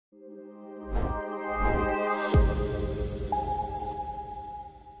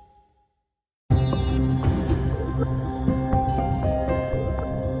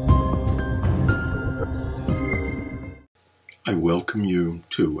I welcome you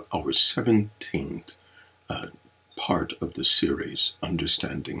to our 17th part of the series,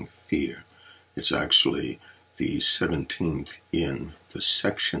 Understanding Fear. It's actually the 17th in the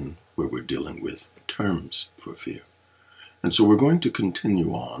section where we're dealing with terms for fear. And so we're going to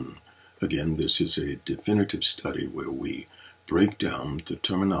continue on. Again, this is a definitive study where we break down the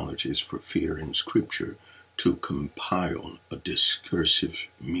terminologies for fear in Scripture to compile a discursive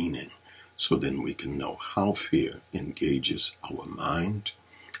meaning. So then we can know how fear engages our mind,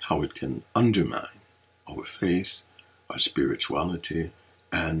 how it can undermine our faith, our spirituality,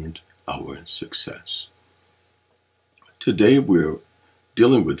 and our success. Today we're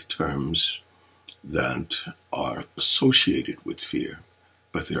dealing with terms that are associated with fear,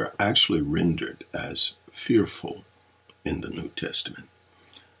 but they're actually rendered as fearful in the New Testament.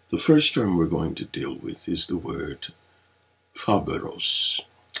 The first term we're going to deal with is the word phobos.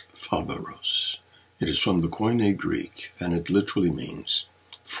 Phobos. It is from the Koine Greek, and it literally means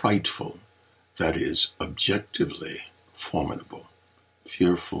frightful, that is, objectively formidable,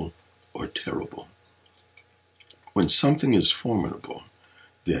 fearful, or terrible. When something is formidable,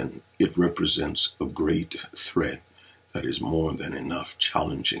 then it represents a great threat that is more than enough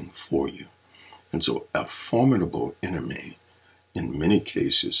challenging for you. And so a formidable enemy, in many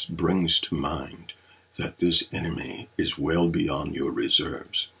cases, brings to mind that this enemy is well beyond your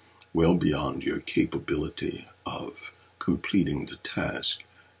reserves, well beyond your capability of completing the task,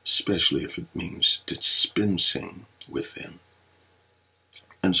 especially if it means dispensing with them.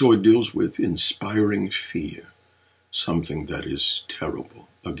 And so it deals with inspiring fear, something that is terrible,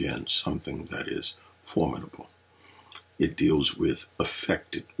 again, something that is formidable. It deals with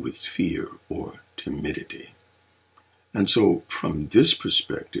affected with fear or timidity. And so from this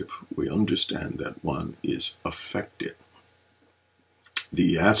perspective, we understand that one is affected.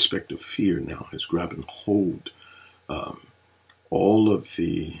 The aspect of fear now has grabbed hold all of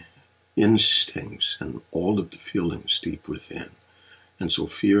the instincts and all of the feelings deep within. And so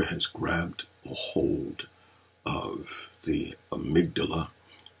fear has grabbed a hold of the amygdala,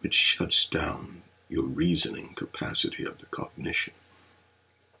 which shuts down your reasoning capacity of the cognition.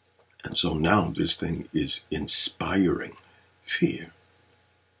 And so now this thing is inspiring fear.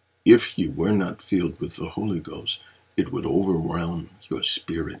 If you were not filled with the Holy Ghost, it would overwhelm your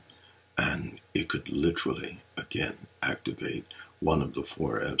spirit, and it could literally, again, activate one of the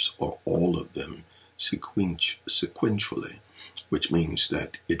four F's or all of them sequentially, which means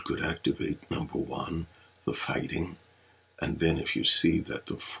that it could activate, number one, the fighting, and then if you see that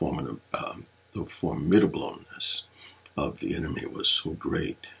the formidableness of the enemy was so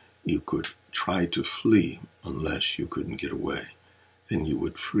great, you could try to flee unless you couldn't get away. Then you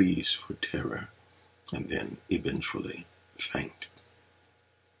would freeze for terror and then eventually faint.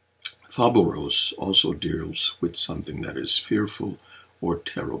 Phobos also deals with something that is fearful or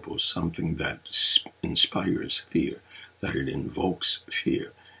terrible, something that inspires fear, that it invokes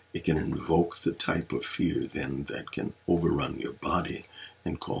fear. It can invoke the type of fear then that can overrun your body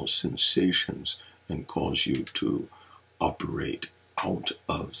and cause sensations and cause you to operate out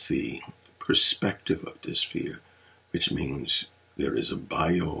of the perspective of this fear, which means there is a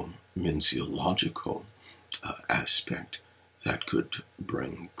physiological aspect that could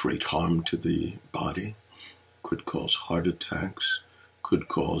bring great harm to the body, could cause heart attacks, could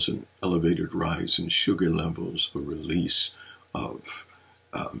cause an elevated rise in sugar levels, a release of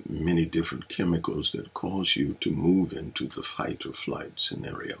many different chemicals that cause you to move into the fight or flight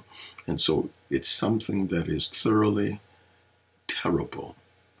scenario. And so it's something that is thoroughly terrible,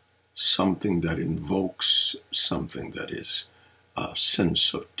 something that invokes something that is a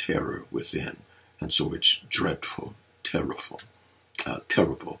sense of terror within. And so it's dreadful, terrible,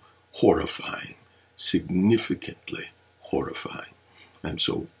 horrifying, significantly horrifying. And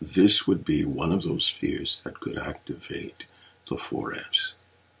so this would be one of those fears that could activate the four F's.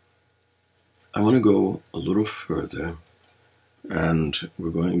 I want to go a little further, and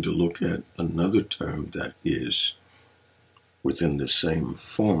we're going to look at another term that is within the same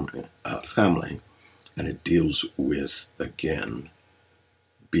family, and it deals with, again,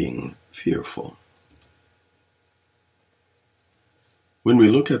 being fearful. When we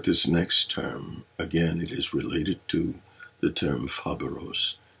look at this next term, again, it is related to the term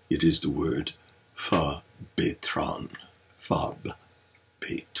phobos. It is the word phobetron,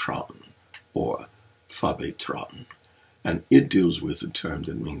 or phobetron. And it deals with a term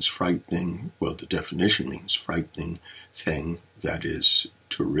that means frightening. Well, the definition means frightening thing that is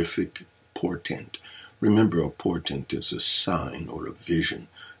terrific portent. Remember, a portent is a sign or a vision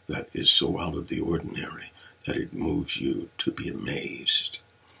that is so out of the ordinary that it moves you to be amazed.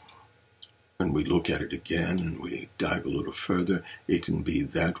 when we look at it again and we dive a little further, it can be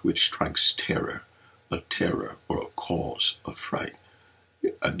that which strikes terror, a terror or a cause of fright.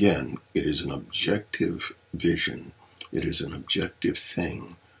 Again, it is an objective vision. It is an objective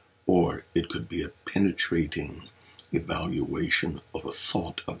thing, or it could be a penetrating evaluation of a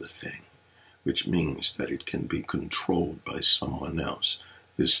thought of a thing, which means that it can be controlled by someone else.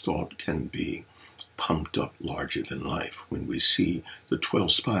 This thought can be pumped up larger than life. When we see the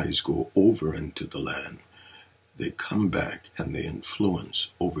 12 spies go over into the land, they come back and they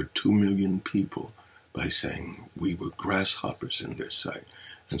influence over 2 million people by saying, we were grasshoppers in their sight.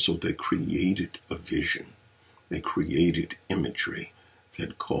 And so they created a vision. They created imagery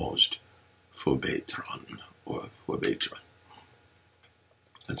that caused phobetron or phobetron.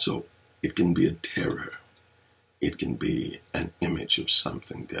 And so it can be a terror. It can be an image of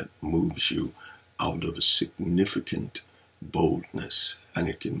something that moves you out of a significant boldness, and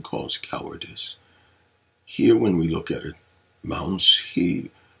it can cause cowardice. Here, when we look at it, Mounce,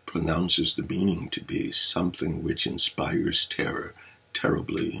 he pronounces the meaning to be something which inspires terror,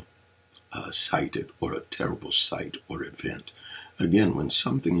 terribly sighted, or a terrible sight or event. Again, when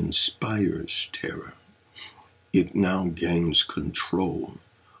something inspires terror, it now gains control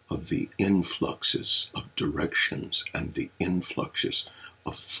of the influxes of directions and the influxes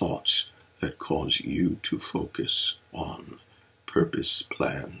of thoughts that cause you to focus on purpose,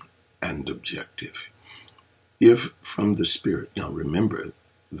 plan, and objective. If from the Spirit, now remember,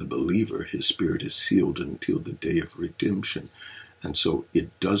 the believer, his spirit is sealed until the day of redemption. And so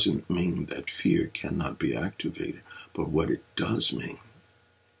it doesn't mean that fear cannot be activated. But what it does mean,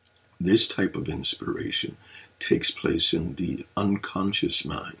 this type of inspiration takes place in the unconscious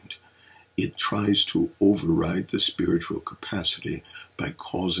mind. It tries to override the spiritual capacity by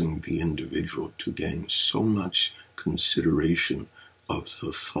causing the individual to gain so much consideration of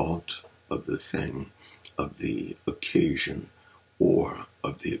the thought, of the thing, of the occasion, or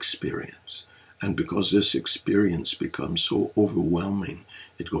of the experience. And because this experience becomes so overwhelming,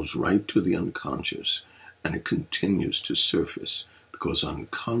 it goes right to the unconscious, and it continues to surface, because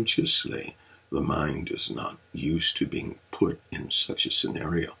unconsciously the mind is not used to being put in such a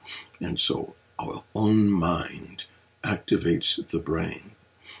scenario. And so our own mind activates the brain,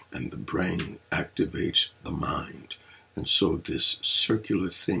 and the brain activates the mind. And so this circular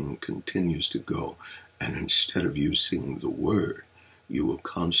thing continues to go, and instead of you seeing the word, you will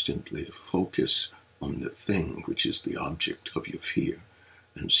constantly focus on the thing which is the object of your fear.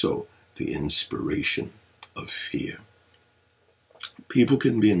 And so the inspiration of fear. People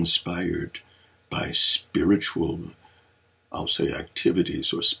can be inspired by spiritual, I'll say,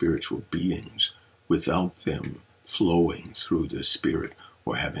 activities or spiritual beings without them flowing through the Spirit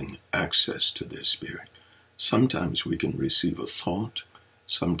or having access to their Spirit. Sometimes we can receive a thought,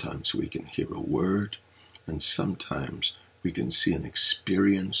 sometimes we can hear a word, and sometimes we can see an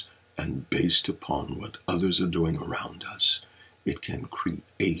experience, and based upon what others are doing around us, it can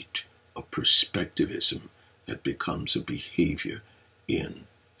create a perspectivism that becomes a behavior in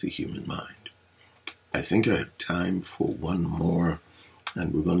the human mind. I think I have time for one more,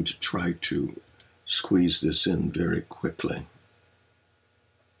 and we're going to try to squeeze this in very quickly,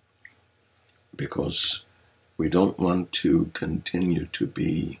 because we don't want to continue to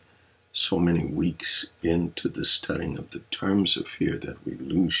be so many weeks into the studying of the terms of fear that we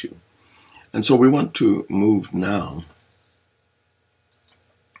lose you. And so we want to move now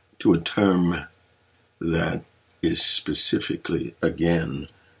to a term that is specifically, again,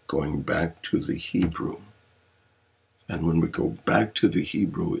 going back to the Hebrew. And when we go back to the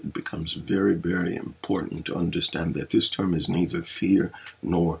Hebrew, it becomes very, very important to understand that this term is neither fear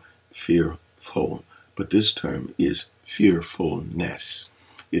nor fearful, but this term is fearfulness.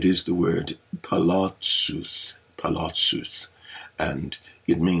 It is the word palatsuth, and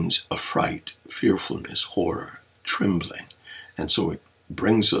it means affright, fearfulness, horror, trembling. And so it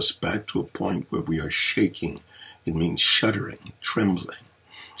brings us back to a point where we are shaking. It means shuddering, trembling.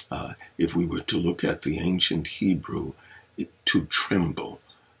 If we were to look at the ancient Hebrew, to tremble,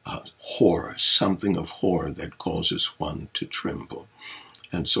 horror, something of horror that causes one to tremble.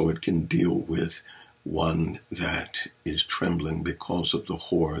 And so it can deal with one that is trembling because of the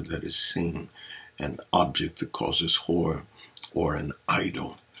horror that is seen, an object that causes horror, or an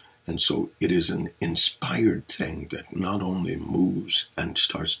idol. And so it is an inspired thing that not only moves and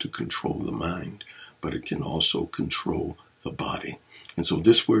starts to control the mind, but it can also control the body. And so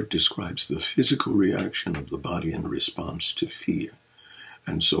this word describes the physical reaction of the body in response to fear.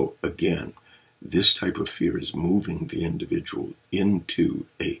 And so again, this type of fear is moving the individual into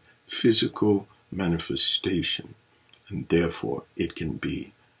a physical manifestation, and therefore it can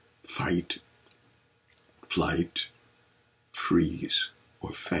be fight flight, freeze,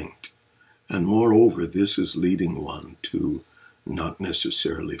 or faint. And moreover, this is leading one to not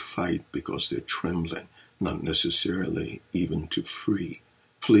necessarily fight because they're trembling, not necessarily even to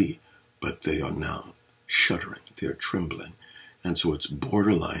flee, but they are now shuddering, they're trembling. And so it's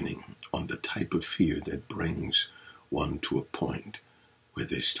borderlining on the type of fear that brings one to a point where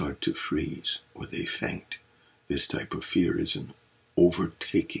they start to freeze or they faint. This type of fear is an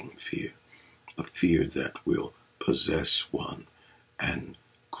overtaking fear, a fear that will possess one and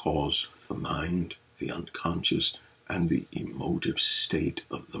cause the mind, the unconscious, and the emotive state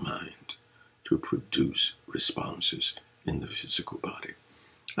of the mind to produce responses in the physical body.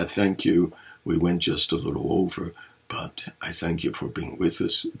 I thank you. We went just a little over, but I thank you for being with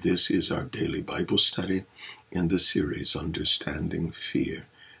us. This is our daily Bible study in the series Understanding Fear,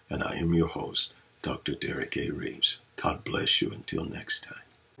 and I am your host, Dr. Derek A. Reeves. God bless you until next time.